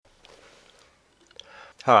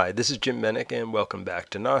Hi, this is Jim Menick, and welcome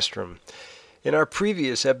back to Nostrum. In our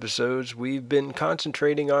previous episodes, we've been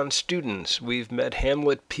concentrating on students. We've met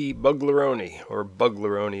Hamlet P. Buglaroni, or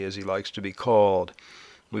Buglaroni as he likes to be called.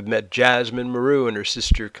 We've met Jasmine Maru and her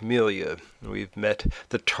sister Camellia. We've met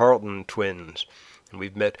the Tarleton twins. And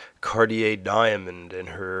we've met Cartier Diamond and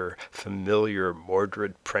her familiar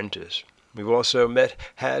Mordred Prentice. We've also met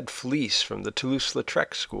Had Fleece from the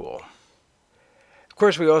Toulouse-Lautrec School. Of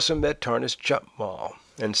course, we also met Tarnis Jutmal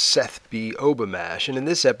and Seth B. Obamash, and in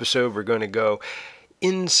this episode we're going to go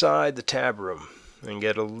inside the tab room and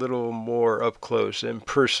get a little more up close and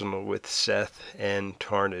personal with Seth and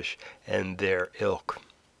Tarnish and their ilk.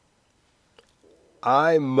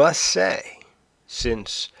 I must say,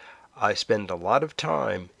 since I spend a lot of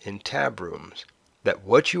time in tab rooms, that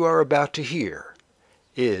what you are about to hear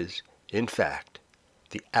is, in fact,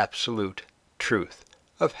 the absolute truth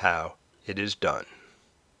of how it is done.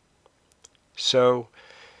 So,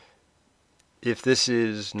 if this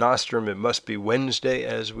is Nostrum, it must be Wednesday,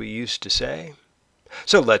 as we used to say.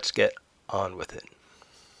 So let's get on with it.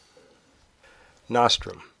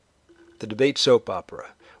 Nostrum, the debate soap opera,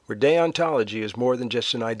 where deontology is more than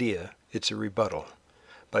just an idea, it's a rebuttal,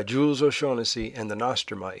 by Jules O'Shaughnessy and the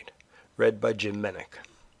Nostrumite, read by Jim Menick.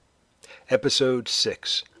 Episode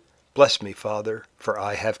 6, Bless Me, Father, for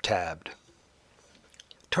I have tabbed.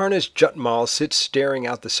 Tarnis Jutmal sits staring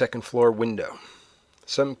out the second-floor window.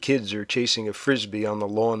 Some kids are chasing a frisbee on the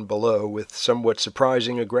lawn below with somewhat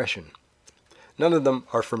surprising aggression. None of them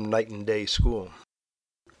are from Night and Day School.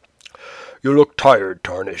 "You look tired,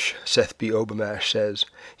 Tarnish," Seth B. Obamash says.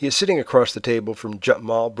 He is sitting across the table from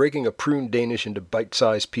Jutmal, breaking a prune Danish into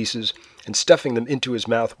bite-sized pieces and stuffing them into his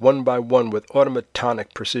mouth one by one with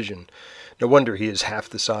automatonic precision. No wonder he is half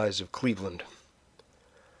the size of Cleveland.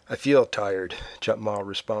 "I feel tired," Jutmal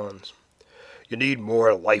responds. "You need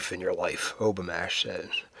more life in your life," Obamash says.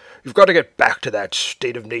 "You've got to get back to that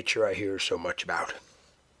state of nature I hear so much about."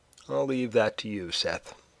 "I'll leave that to you,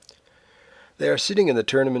 Seth." They are sitting in the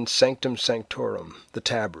tournament's sanctum sanctorum, the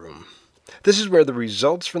tab room. This is where the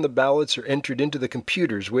results from the ballots are entered into the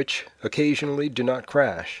computers which, occasionally, do not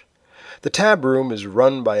crash. The tab room is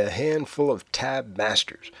run by a handful of tab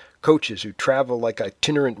masters, coaches who travel like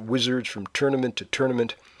itinerant wizards from tournament to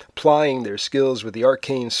tournament, plying their skills with the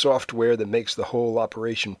arcane software that makes the whole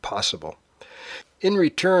operation possible. In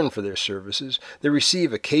return for their services, they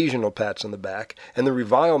receive occasional pats on the back and the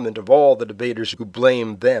revilement of all the debaters who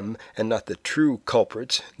blame them and not the true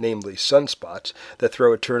culprits, namely sunspots, that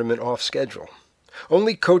throw a tournament off schedule.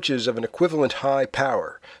 Only coaches of an equivalent high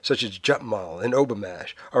power, such as Jutmal and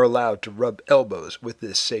Obamash, are allowed to rub elbows with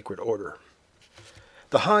this sacred order.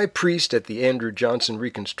 The high priest at the Andrew Johnson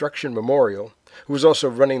Reconstruction Memorial, who is also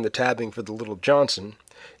running the tabbing for the Little Johnson,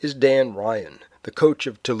 is Dan Ryan, the coach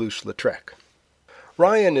of Toulouse-Lautrec.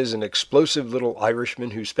 Ryan is an explosive little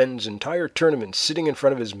Irishman who spends entire tournaments sitting in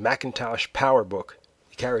front of his Macintosh PowerBook —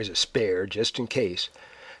 he carries a spare just in case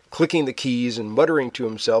 — clicking the keys and muttering to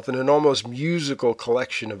himself in an almost musical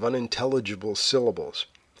collection of unintelligible syllables.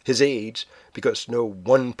 His aides, because no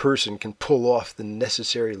one person can pull off the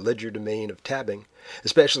necessary legerdemain of tabbing,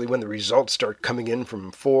 especially when the results start coming in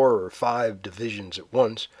from 4 or 5 divisions at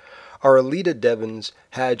once, are Alida Devons,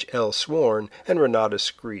 Hadge L. Sworn, and Renata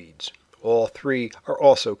Screeds. All three are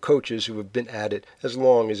also coaches who have been at it as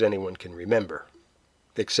long as anyone can remember,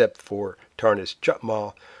 except for Tarnis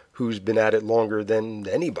Jutmal, who's been at it longer than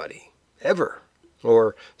anybody, ever,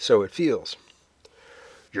 or so it feels.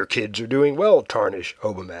 "Your kids are doing well, Tarnish,"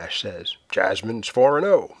 Obamash says. "Jasmine's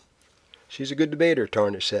 4-0. "She's a good debater,"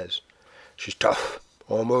 Tarnish says. "She's tough,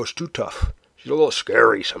 almost too tough. She's a little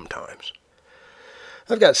scary sometimes."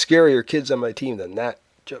 "I've got scarier kids on my team than that,"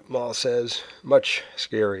 Jutmal says. "Much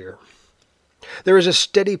scarier." There is a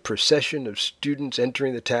steady procession of students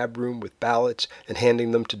entering the tab room with ballots and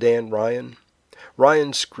handing them to Dan Ryan.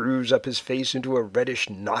 Ryan screws up his face into a reddish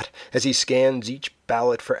knot as he scans each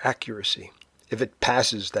ballot for accuracy. If it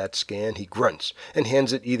passes that scan, he grunts and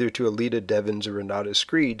hands it either to Alida Devons or Renata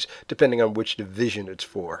Screeds, depending on which division it's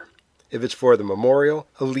for. If it's for the memorial,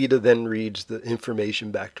 Alida then reads the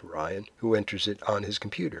information back to Ryan, who enters it on his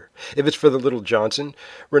computer. If it's for the Little Johnson,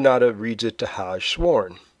 Renata reads it to Hadge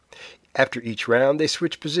Sworn. After each round, they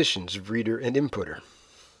switch positions of reader and inputter.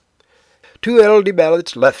 "2 LD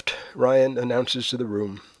ballots left," Ryan announces to the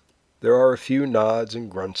room. There are a few nods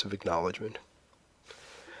and grunts of acknowledgement.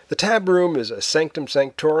 The tab room is a sanctum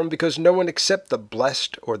sanctorum because no one except the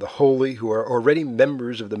blessed or the holy who are already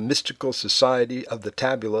members of the mystical society of the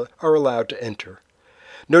tabula are allowed to enter.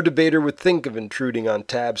 No debater would think of intruding on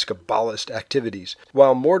Tab's Kabbalist activities,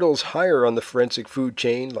 while mortals higher on the forensic food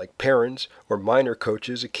chain, like parents or minor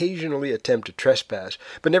coaches, occasionally attempt to trespass,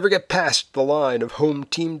 but never get past the line of home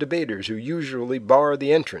team debaters who usually bar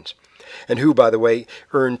the entrance, and who, by the way,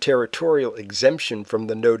 earn territorial exemption from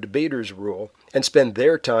the no debaters rule, and spend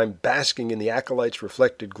their time basking in the acolytes'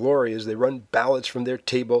 reflected glory as they run ballots from their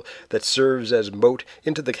table that serves as moat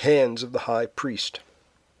into the hands of the high priest.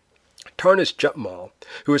 Tarnis Jutmal,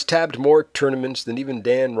 who has tabbed more tournaments than even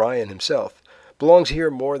Dan Ryan himself, belongs here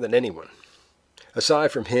more than anyone.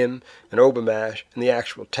 Aside from him and Obamash and the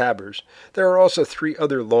actual tabbers, there are also 3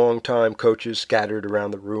 other long-time coaches scattered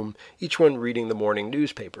around the room, each one reading the morning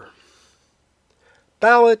newspaper.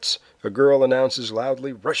 "Ballots!" a girl announces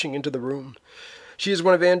loudly, rushing into the room. She is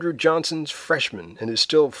one of Andrew Johnson's freshmen and is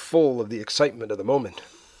still full of the excitement of the moment.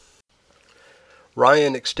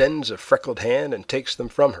 Ryan extends a freckled hand and takes them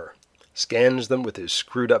from her, scans them with his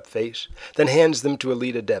screwed-up face, then hands them to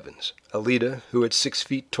Alida Devens. Alida, who at 6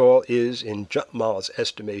 feet tall is, in Jutmal's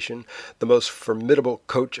estimation, the most formidable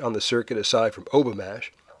coach on the circuit aside from Obamash,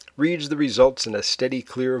 reads the results in a steady,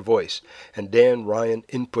 clear voice, and Dan Ryan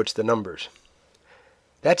inputs the numbers.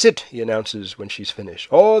 "That's it," he announces when she's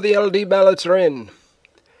finished. "All the LD ballots are in."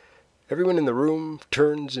 Everyone in the room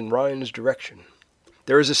turns in Ryan's direction.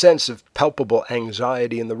 There is a sense of palpable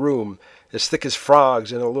anxiety in the room, as thick as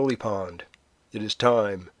frogs in a lily pond. It is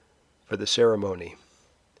time for the ceremony.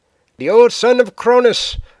 "The old son of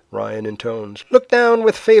Cronus," Ryan intones, "look down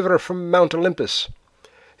with favor from Mount Olympus."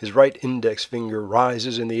 His right index finger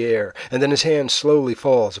rises in the air, and then his hand slowly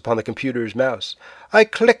falls upon the computer's mouse. "I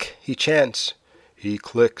click," he chants. He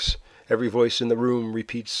clicks. Every voice in the room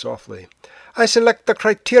repeats softly. "I select the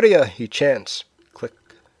criteria," he chants. Click,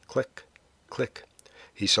 click, click.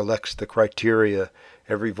 He selects the criteria.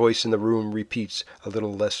 Every voice in the room repeats a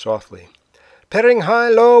little less softly. "Pairing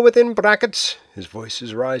high-low within brackets." His voice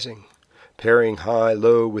is rising. Pairing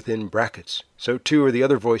high-low within brackets. So too are the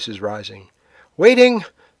other voices rising. "Waiting."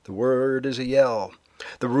 The word is a yell.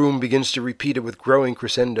 The room begins to repeat it with growing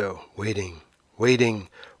crescendo. Waiting, waiting,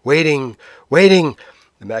 waiting, waiting.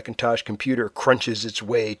 The Macintosh computer crunches its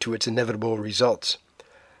way to its inevitable results.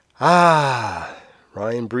 "Ah!"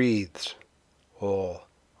 Ryan breathes. All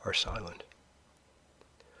are silent.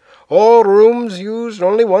 "All rooms used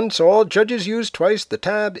only once, all judges used twice. The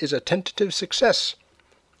tab is a tentative success."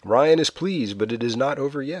 Ryan is pleased, but it is not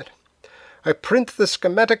over yet. "I print the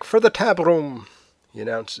schematic for the tab room," he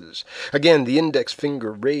announces. Again the index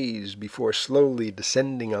finger raised before slowly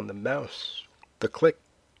descending on the mouse. The click,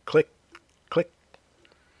 click, click.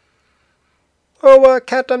 "Owa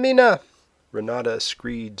Katamina!" Renata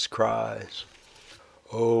Screeds cries.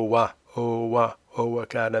 "Owa, Owa, Owa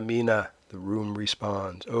Katamina," the room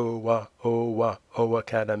responds. "Owa, Owa, Owa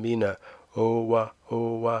Katamina. Owa,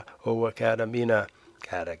 Owa, Owa Katamina.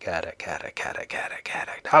 Kata, kata, kata, kata, kata,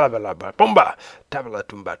 kata. Tabala bumba, tabala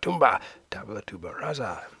tumba tumba, tabala tuba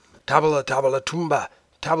rasa. Tabala tabala tumba,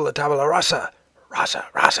 tabala tabala rasa. Rasa,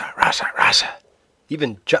 rasa, rasa, rasa."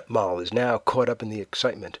 Even Jutmal is now caught up in the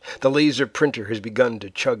excitement. The laser printer has begun to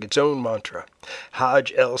chug its own mantra.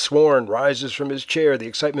 Haj El Sworn rises from his chair, the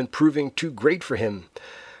excitement proving too great for him.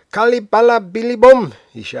 "Kali bala bili boom,"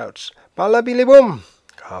 he shouts. "Bala bili boom."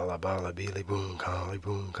 Kala bala bili boom, kali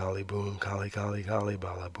boom, kali boom, kali kali kali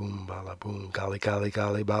bala boom, kali kali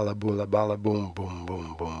kali bala bula bala boom, boom,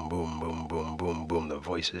 boom, boom, boom, boom, boom, boom, boom. The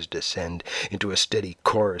voices descend into a steady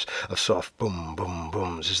chorus of soft boom, boom,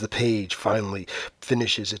 booms as the page finally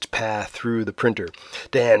finishes its path through the printer.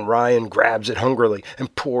 Dan Ryan grabs it hungrily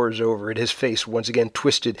and pores over it, his face once again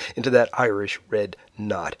twisted into that Irish red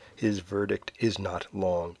knot. His verdict is not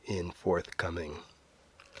long in forthcoming.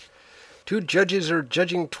 "Two judges are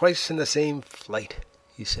judging twice in the same flight,"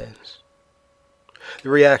 he says. The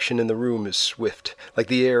reaction in the room is swift, like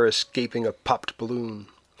the air escaping a popped balloon.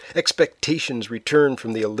 Expectations return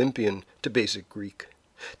from the Olympian to basic Greek.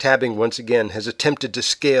 Tabbing once again has attempted to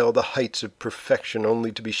scale the heights of perfection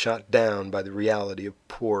only to be shot down by the reality of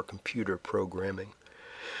poor computer programming.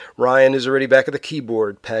 Ryan is already back at the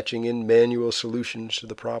keyboard, patching in manual solutions to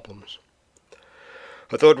the problems.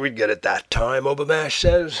 "I thought we'd get it that time," Obamash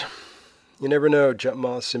says. "You never know,"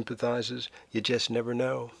 Jutmal sympathizes. "You just never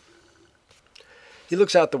know." He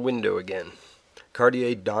looks out the window again.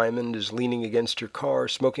 Cartier Diamond is leaning against her car,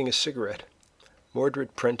 smoking a cigarette.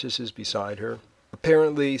 Mordred Prentice is beside her,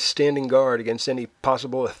 apparently standing guard against any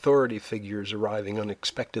possible authority figures arriving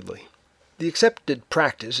unexpectedly. The accepted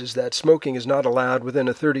practice is that smoking is not allowed within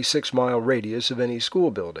a 36-mile radius of any school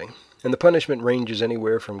building, and the punishment ranges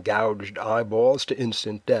anywhere from gouged eyeballs to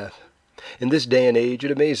instant death. In this day and age,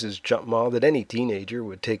 it amazes Jutmal that any teenager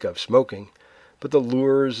would take up smoking, but the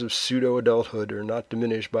lures of pseudo-adulthood are not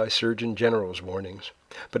diminished by Surgeon General's warnings.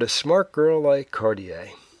 But a smart girl like Cartier,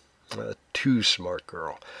 a too smart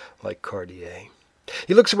girl like Cartier.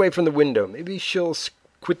 He looks away from the window. Maybe she'll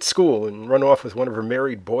quit school and run off with one of her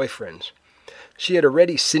married boyfriends. She had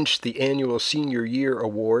already cinched the annual Senior Year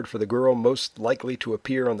Award for the girl most likely to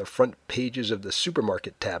appear on the front pages of the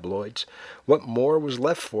supermarket tabloids. What more was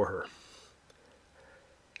left for her?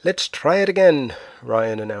 "Let's try it again,"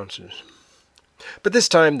 Ryan announces. But this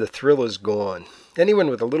time the thrill is gone. Anyone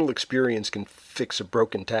with a little experience can fix a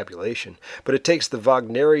broken tabulation, but it takes the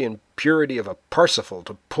Wagnerian purity of a Parsifal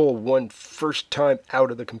to pull one first time out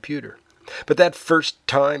of the computer. But that first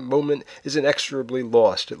time moment is inexorably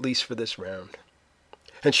lost, at least for this round.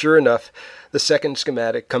 And sure enough, the second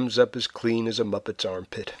schematic comes up as clean as a Muppet's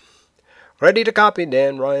armpit. "Ready to copy,"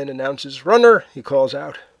 Dan Ryan announces. "Runner," he calls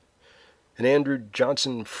out. And Andrew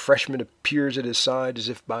Johnson, freshman, appears at his side as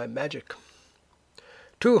if by magic.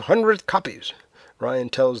 200 copies, Ryan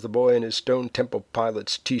tells the boy in his Stone Temple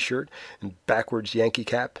Pilots t-shirt and backwards Yankee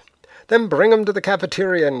cap. "Then bring 'em to the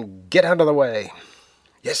cafeteria and get out of the way."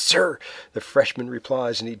 "Yes, sir," the freshman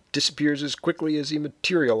replies, and he disappears as quickly as he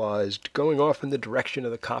materialized, going off in the direction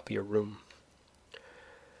of the copier room.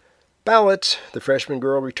 "Ballots," the freshman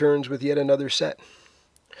girl returns with yet another set.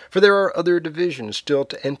 For there are other divisions still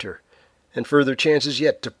to enter, and further chances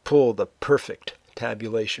yet to pull the perfect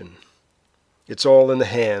tabulation. It's all in the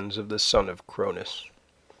hands of the son of Cronus.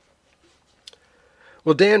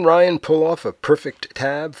 Will Dan Ryan pull off a perfect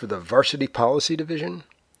tab for the varsity policy division?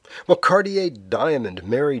 Will Cartier Diamond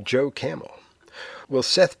marry Joe Camel? Will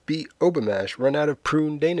Seth B. Obamash run out of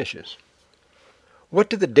prune danishes? What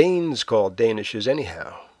do the Danes call danishes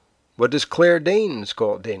anyhow? What does Claire Danes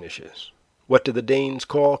call danishes? What do the Danes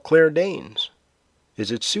call Claire Danes?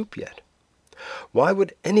 Is it soup yet? Why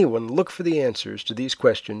would anyone look for the answers to these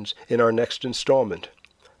questions in our next installment?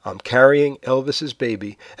 I'm carrying Elvis's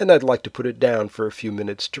baby, and I'd like to put it down for a few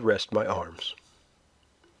minutes to rest my arms.